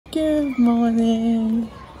Good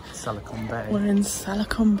morning. Silicon Bay. We're in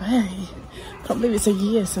Silicon Bay. Can't believe it's a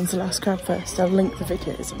year since the last crab fest. I'll link the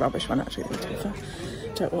video. It's a rubbish one actually.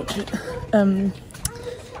 Don't watch it.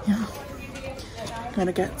 Yeah.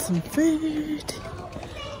 Gonna get some food.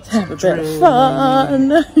 Have a bit of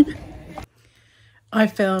fun. I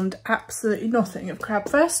filmed absolutely nothing of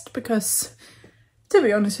Crabfest because, to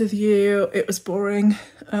be honest with you, it was boring.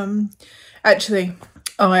 Actually,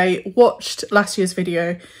 I watched last year's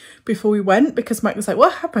video before we went because Mike was like,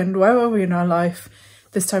 what happened? Where were we in our life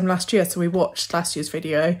this time last year? So we watched last year's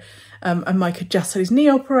video and Mike had just had his knee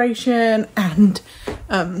operation and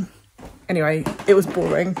anyway, it was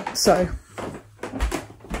boring. So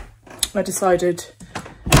I decided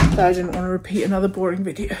that I didn't want to repeat another boring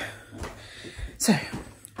video. So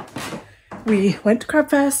we went to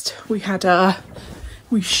Crabfest. We had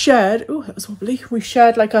we shared, oh that was wobbly, we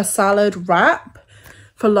shared like a salad wrap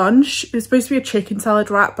for lunch. It was supposed to be a chicken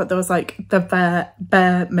salad wrap, but there was like the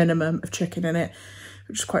bare minimum of chicken in it,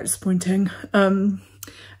 which is quite disappointing. And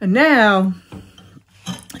now,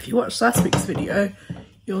 if you watched last week's video,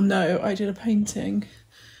 you'll know I did a painting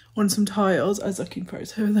on some tiles. I was looking for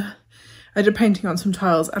it over there. I did a painting on some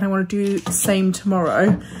tiles and I want to do the same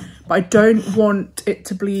tomorrow, but I don't want it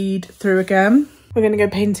to bleed through again. We're going to go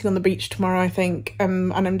painting on the beach tomorrow, I think,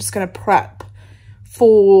 and I'm just going to prep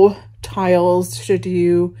 4 tiles to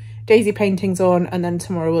do daisy paintings on, and then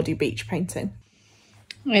tomorrow we'll do beach painting.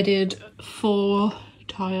 I did 4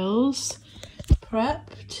 tiles,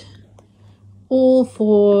 prepped, all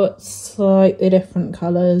 4 slightly different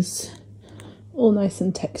colours, all nice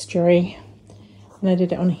and textury, and I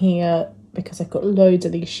did it on here because I've got loads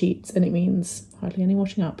of these sheets and it means hardly any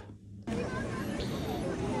washing up.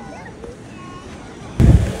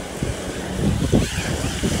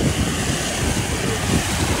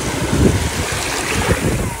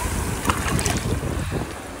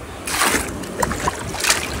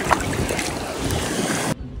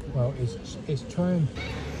 Well, it's trying.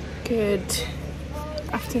 Good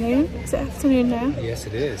afternoon. Is it afternoon now? Yes,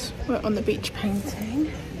 it is. We're on the beach painting.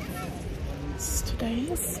 It's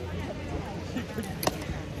today's.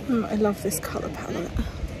 I love this colour palette.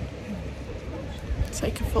 It's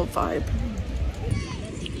like a full vibe.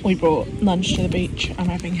 We brought lunch to the beach. I'm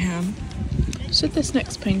having ham. So this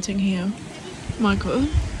next painting here, Michael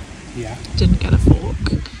didn't get a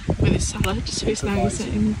fork with his salad, so he's now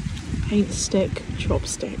using paint stick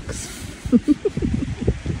chopsticks.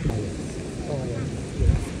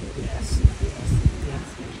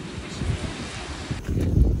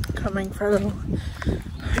 Coming for a little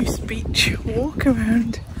post-beach walk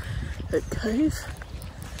around the cove.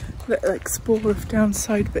 Little explore of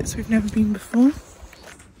downside bits we've never been before.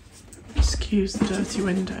 Excuse the dirty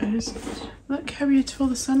windows. Look how beautiful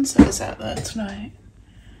the sunset is out there tonight.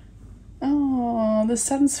 Oh, the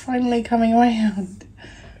sun's finally coming around.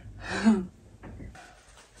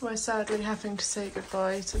 We're sadly having to say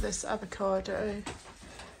goodbye to this avocado.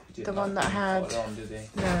 The one that had,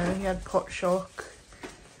 no, he had pot shock.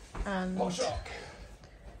 And pot shock.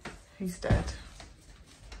 He's dead.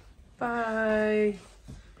 Bye.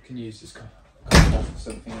 We can use this off for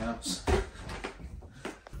something else.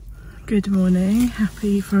 Good morning,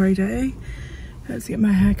 happy Friday. Let's get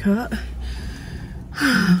my hair cut.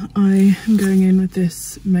 I am going in with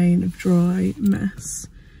this mane of dry mess,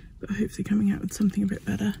 but hopefully coming out with something a bit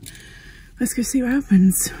better. Let's go see what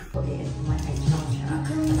happens.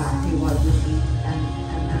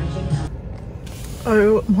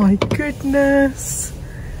 Oh my goodness,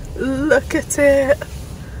 look at it.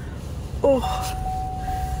 Oh,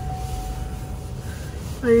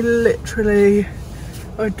 I literally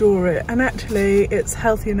adore it, and actually it's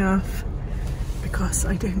healthy enough because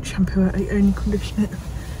I don't shampoo it, I only condition it,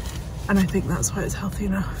 and I think that's why it's healthy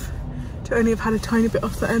enough to only have had a tiny bit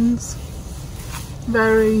off the ends.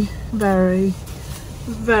 Very, very,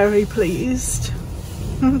 very pleased.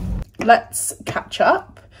 Let's catch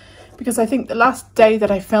up because I think the last day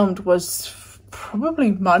that I filmed was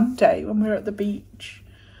probably Monday when we were at the beach.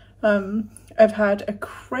 I've had a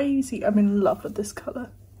crazy, I'm in love with this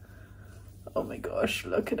colour. Oh my gosh,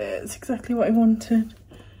 look at it, it's exactly what I wanted.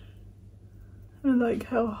 I like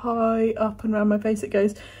how high up and around my face it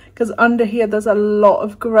goes, because under here there's a lot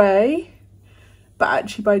of grey, but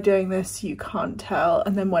actually by doing this you can't tell,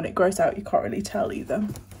 and then when it grows out you can't really tell either.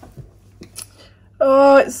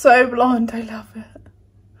 Oh, it's so blonde, I love it.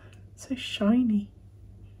 So shiny.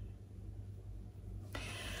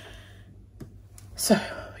 So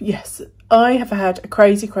yes, I have had a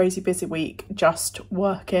crazy busy week just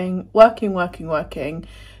working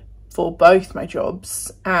for both my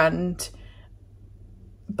jobs, and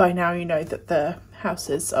by now you know that the house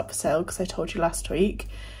is up for sale because I told you last week.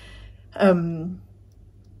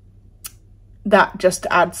 that just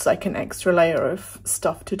adds like an extra layer of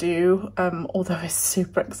stuff to do, although it's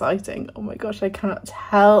super exciting. Oh my gosh, I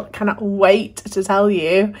cannot wait to tell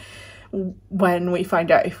you when we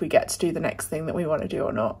find out if we get to do the next thing that we want to do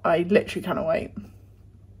or not. I literally cannot wait.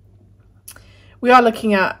 We are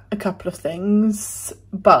looking at a couple of things,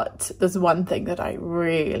 but there's one thing that I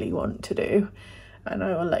really want to do, and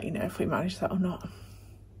I will let you know if we manage that or not.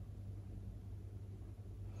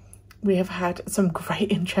 We have had some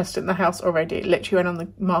great interest in the house already. It literally went on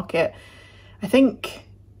the market. I think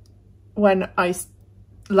when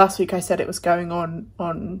last week I said it was going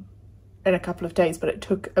on in a couple of days, but it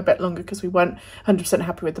took a bit longer because we weren't 100%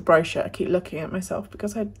 happy with the brochure. I keep looking at myself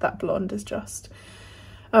because that blonde is just,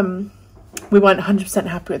 we weren't 100%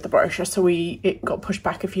 happy with the brochure, so it got pushed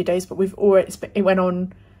back a few days, but it went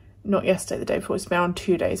on, not yesterday, the day before, it's been on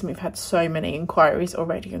 2 days, and we've had so many inquiries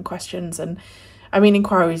already and questions. And I mean,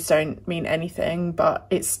 inquiries don't mean anything, but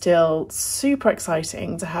it's still super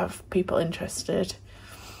exciting to have people interested.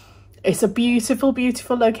 It's a beautiful,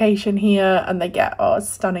 beautiful location here, and they get our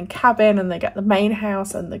stunning cabin, and they get the main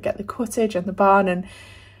house, and they get the cottage and the barn. And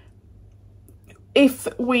if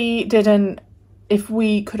we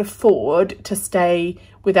could afford to stay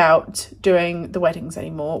without doing the weddings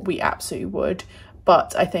anymore, we absolutely would.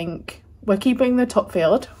 But I think we're keeping the top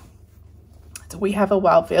field. So we have a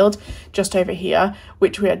wild field just over here,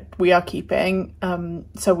 which we are keeping.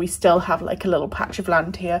 So we still have like a little patch of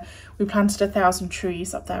land here. We planted 1,000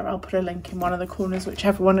 trees up there. I'll put a link in one of the corners,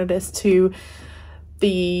 whichever one it is, to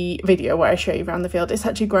the video where I show you around the field. It's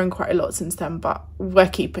actually grown quite a lot since then, but we're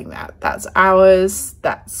keeping that. That's ours.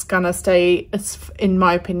 That's gonna stay, in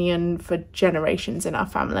my opinion, for generations in our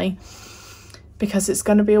family, because it's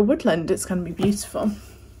going to be a woodland. It's going to be beautiful.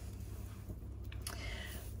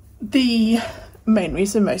 The main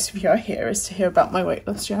reason most of you are here is to hear about my weight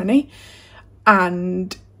loss journey,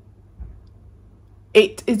 and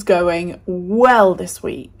it is going well this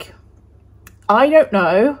week. I don't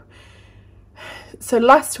know. So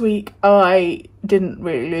last week I didn't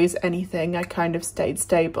really lose anything. I kind of stayed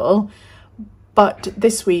stable, but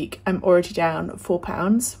this week I'm already down 4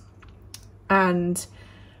 pounds, and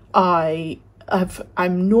I'm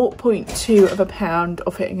 0.2 of a pound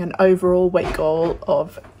of hitting an overall weight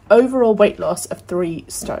loss of 3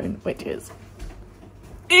 stone, which is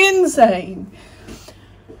insane.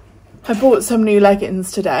 I bought some new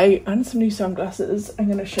leggings today and some new sunglasses. I'm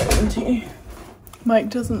going to show them to you. Mike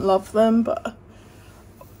doesn't love them, but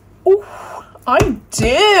oh, I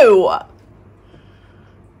do.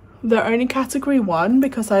 They're only category 1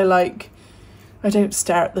 because I don't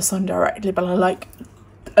stare at the sun directly, but I like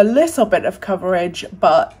a little bit of coverage,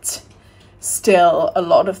 but still a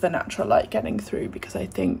lot of the natural light getting through, because I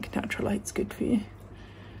think natural light's good for you.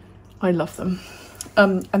 I love them.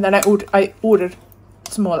 And then I ordered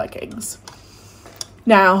some more leggings.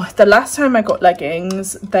 Now, the last time I got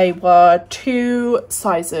leggings, they were 2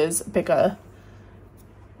 sizes bigger.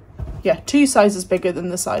 Yeah, 2 sizes bigger than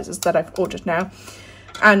the sizes that I've ordered now.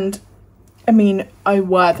 And I mean, I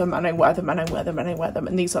wear them and I wear them and I wear them and I wear them,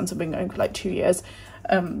 and these ones have been going for like 2 years.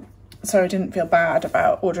 So I didn't feel bad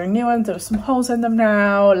about ordering new ones. There were some holes in them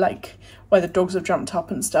now, like where the dogs have jumped up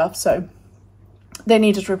and stuff, so they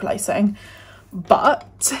needed replacing.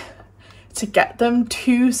 But to get them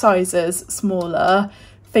 2 sizes smaller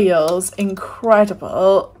feels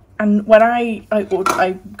incredible. And when I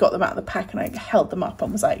got them out of the pack and I held them up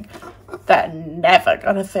and was like, they're never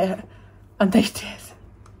gonna fit, and they did.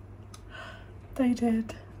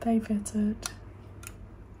 They fitted.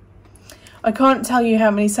 I can't tell you how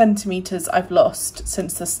many centimetres I've lost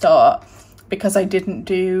since the start, because I didn't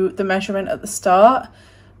do the measurement at the start,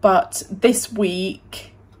 but this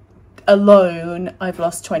week alone I've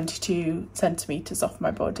lost 22 centimetres off my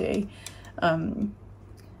body.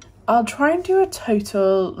 I'll try and do a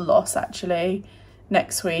total loss actually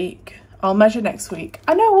next week. I'll measure next week.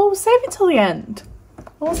 I know, we'll save it till the end.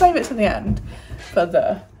 We'll save it to the end for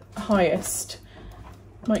the highest.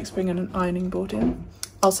 Mike's bringing an ironing board in.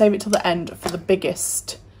 I'll save it till the end for the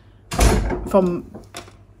biggest, from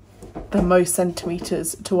the most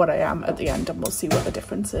centimetres to what I am at the end, and we'll see what the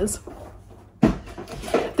difference is.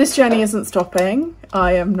 This journey isn't stopping.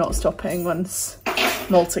 I am not stopping once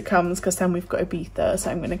Malta comes, because then we've got Ibiza,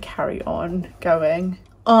 so I'm going to carry on going.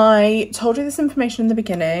 I told you this information in the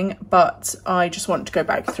beginning, but I just want to go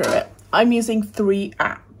back through it. I'm using 3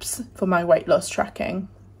 apps for my weight loss tracking.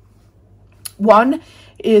 One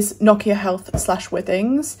is Nokia Health /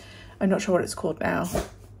 Withings. I'm not sure what it's called now.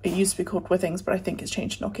 It used to be called Withings, but I think it's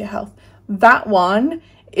changed to Nokia Health. That one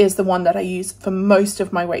is the one that I use for most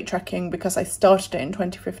of my weight tracking, because I started it in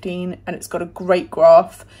 2015 and it's got a great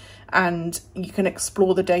graph and you can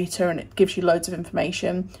explore the data and it gives you loads of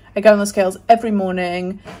information. I get on the scales every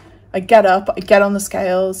morning. I get up, I get on the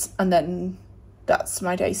scales, and then that's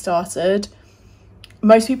my day started.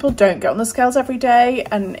 Most people don't get on the scales every day,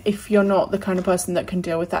 and if you're not the kind of person that can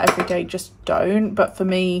deal with that every day, just don't. But for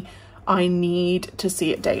me, I need to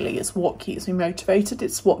see it daily. It's what keeps me motivated.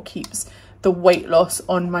 It's what keeps the weight loss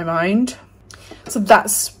on my mind. So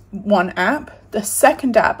that's one app. The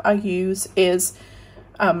second app I use is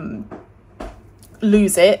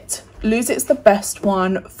Lose It. Lose It's the best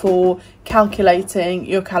one for calculating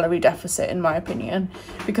your calorie deficit, in my opinion,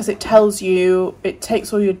 because it tells you, it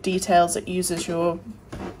takes all your details, it uses your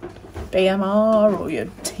BMR or your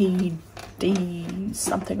TD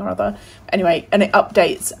something or other, anyway, and it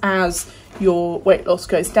updates as your weight loss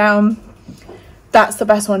goes down. That's the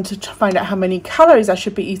best one to find out how many calories I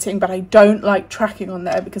should be eating, but I don't like tracking on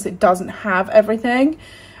there because it doesn't have everything,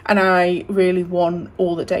 and I really want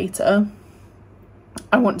all the data.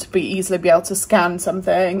 I want to easily be able to scan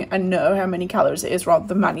something and know how many calories it is rather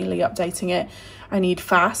than manually updating it. I need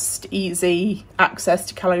fast, easy access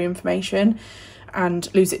to calorie information,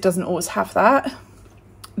 and Lose It doesn't always have that.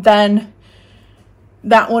 Then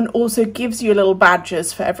that one also gives you little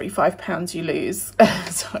badges for every 5 pounds you lose.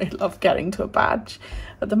 So I love getting to a badge.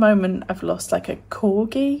 At the moment, I've lost like a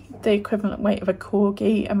corgi, the equivalent weight of a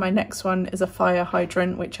corgi, and my next one is a fire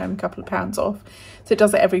hydrant, which I'm a couple of pounds off. So it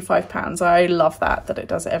does it every 5 pounds. I love that it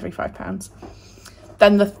does it every 5 pounds.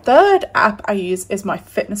 Then the third app I use is my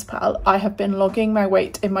FitnessPal. I have been logging my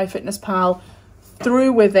weight in my FitnessPal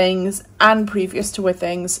through Withings and previous to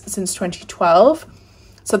Withings since 2012.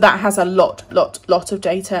 So that has a lot of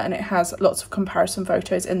data, and it has lots of comparison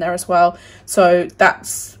photos in there as well. So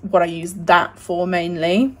that's what I use that for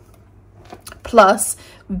mainly. Plus,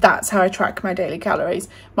 that's how I track my daily calories.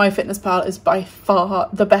 My FitnessPal is by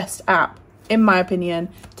far the best app, in my opinion,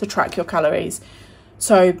 to track your calories.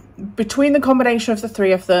 So between the combination of the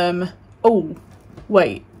three of them, oh,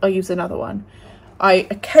 wait, I use another one. I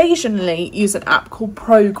occasionally use an app called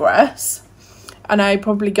Progress, and I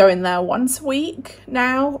probably go in there once a week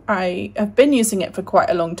now. I have been using it for quite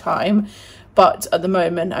a long time, but at the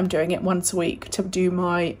moment I'm doing it once a week to do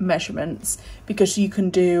my measurements, because you can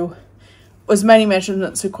do as many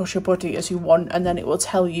measurements across your body as you want, and then it will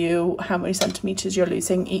tell you how many centimeters you're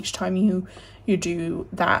losing each time you do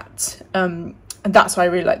that. And that's why I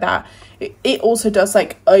really like that. It also does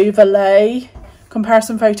like overlay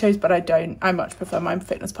comparison photos, but I much prefer my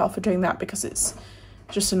FitnessPal for doing that, because it's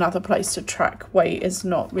just another place to track weight is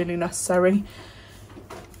not really necessary.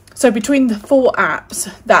 So between the 4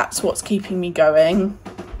 apps, that's what's keeping me going.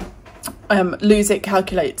 Lose It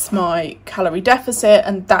calculates my calorie deficit,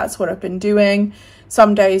 and that's what I've been doing.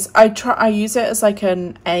 Some days I use it as like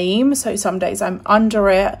an aim, so some days I'm under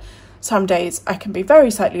it, some days I can be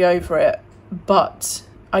very slightly over it, but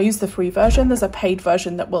I use the free version. There's a paid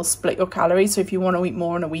version that will split your calories, so if you want to eat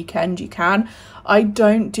more on a weekend, you can. I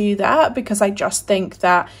don't do that because I just think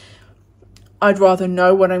that I'd rather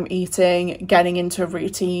know what I'm eating, getting into a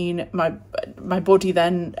routine. My body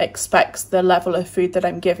then expects the level of food that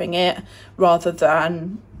I'm giving it, rather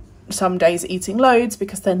than some days eating loads,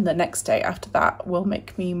 because then the next day after that will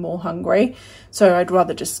make me more hungry. So I'd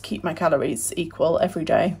rather just keep my calories equal every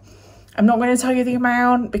day. I'm not going to tell you the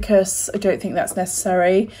amount because I don't think that's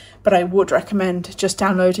necessary, but I would recommend just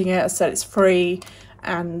downloading it. As I said, it's free,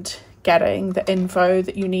 and getting the info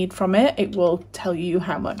that you need from it. It will tell you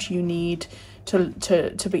how much you need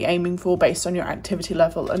to be aiming for based on your activity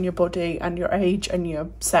level and your body and your age and your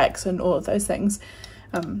sex and all of those things.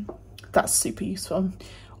 That's super useful.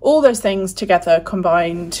 All those things together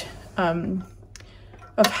combined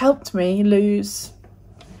have helped me lose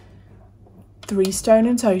 3 stone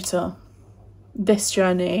in total. This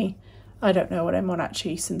journey, I don't know what I'm on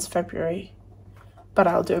actually since February, but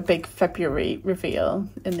I'll do a big February reveal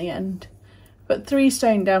in the end. But 3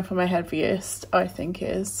 stone down from my heaviest, I think,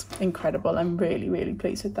 is incredible. I'm really, really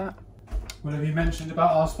pleased with that. What have you mentioned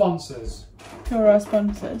about our sponsors? Who are our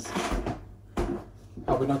sponsors?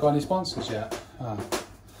 Have we not got any sponsors yet?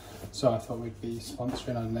 So I thought we'd be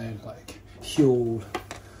sponsoring, I don't know, like Huel,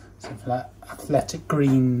 something like Athletic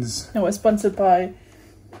Greens. No, we're sponsored by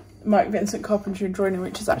Mike Vincent Carpentry and Joinery,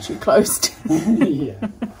 which is actually closed. Yeah.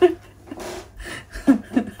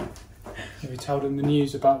 Have you told them the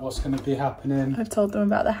news about what's going to be happening? I've told them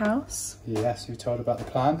about the house. Yes, you've told about the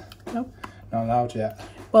plan? Nope. Not allowed yet.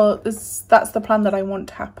 Well, that's the plan that I want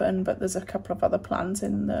to happen, but there's a couple of other plans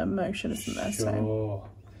in the motion, isn't there? Sure. So.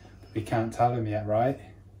 We can't tell them yet, right?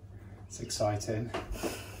 It's exciting.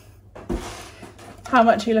 How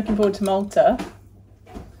much are you looking forward to Malta?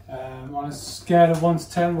 On a scale of 1 to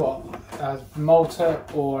 10, what? Malta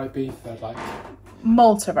or Ibiza, like?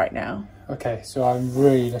 Malta right now. Okay, so I'm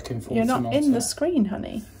really looking forward to Malta. You're not in the screen,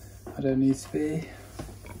 honey. I don't need to be.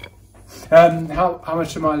 How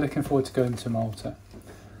much am I looking forward to going to Malta?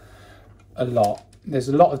 A lot. There's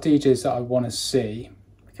a lot of DJs that I want to see.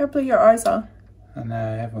 Look how blue your eyes are. I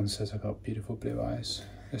know, everyone says I've got beautiful blue eyes.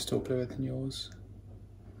 They're still bluer than yours.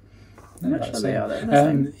 I'm not sure they are. They're the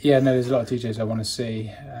same. Yeah, no, there's a lot of DJs I want to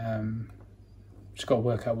see. Just got to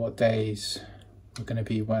work out what days we're going to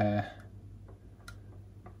be where.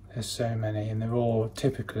 There's so many, and they're all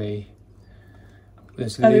typically.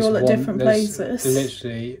 There's Are they all at different places?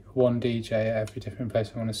 Literally one DJ at every different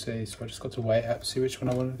place I want to see, so I just got to wait up to see which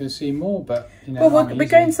one I want to see more. But you know, well, we're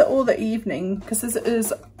going to all the evening because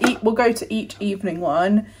we'll go to each evening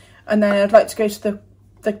one, and then I'd like to go to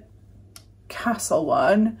the castle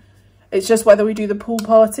one. It's just whether we do the pool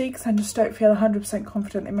party because I just don't feel 100%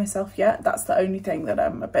 confident in myself yet. That's the only thing that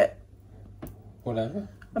I'm a bit whatever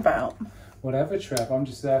about. Whatever, Trev. I'm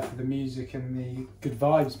just there for the music and the good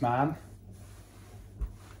vibes, man.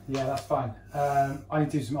 Yeah, that's fine. I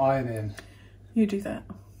need to do some ironing. You do that.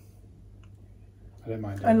 I don't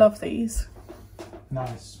mind. I love these.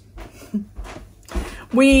 Nice.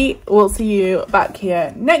 We will see you back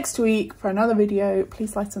here next week for another video.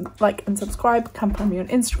 Please like and subscribe. Come find me on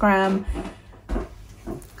Instagram.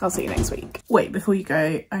 I'll see you next week. Wait, before you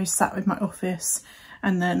go, I sat with my office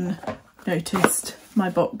and then noticed my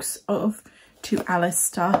box of To Alice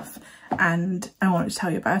stuff and I wanted to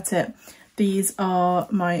tell you about it. These are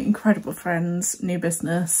my incredible friend's new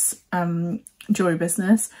business, jewelry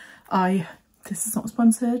business. This is not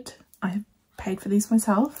sponsored. I paid for these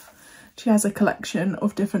myself. She has a collection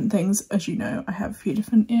of different things. As you know, I have a few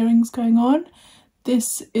different earrings going on.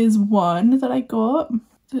 This is one that I got.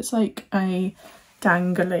 It's like a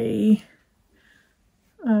dangly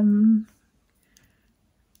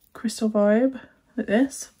crystal vibe, like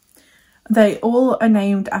this. They all are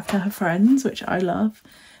named after her friends, which I love.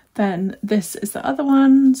 Then this is the other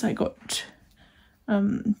one. So I got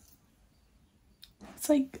it's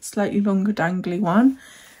like slightly longer dangly one.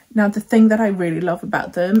 Now the thing that I really love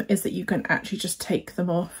about them is that you can actually just take them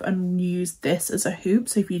off and use this as a hoop.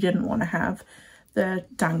 So if you didn't want to have the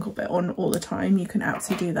dangle bit on all the time, you can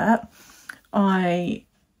absolutely do that.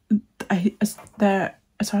 They're,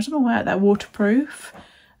 as far as I'm aware, they're waterproof.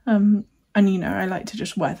 And you know, I like to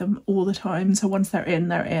just wear them all the time. So once they're in,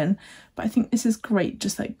 they're in. But I think this is great,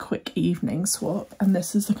 just like quick evening swap. And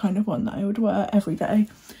this is the kind of one that I would wear every day.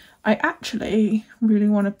 I actually really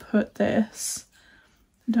want to put this,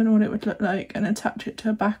 I don't know what it would look like, and attach it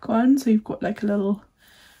to a back one. So you've got like a little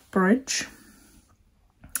bridge.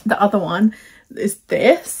 The other one is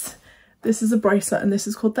this. This is a bracelet and this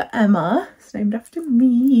is called the Emma. It's named after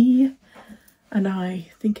me. And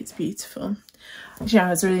I think it's beautiful. Yeah,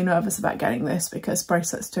 I was really nervous about getting this because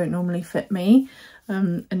bracelets don't normally fit me.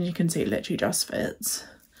 And you can see it literally just fits.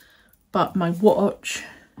 But my watch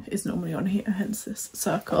is normally on here, hence this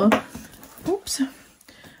circle. Oops.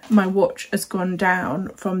 My watch has gone down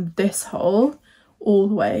from this hole all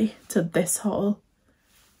the way to this hole.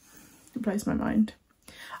 It blows my mind.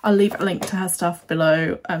 I'll leave a link to her stuff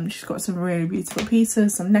below. She's got some really beautiful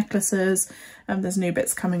pieces, some necklaces. There's new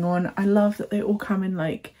bits coming on. I love that they all come in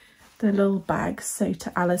like the little bags say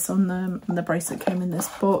To Alice on them, and the bracelet came in this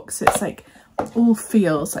box. So it's like all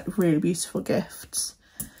feels like really beautiful gifts.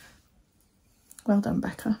 Well done,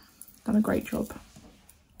 Becca. Done a great job.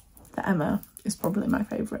 The Emma is probably my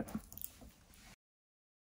favourite.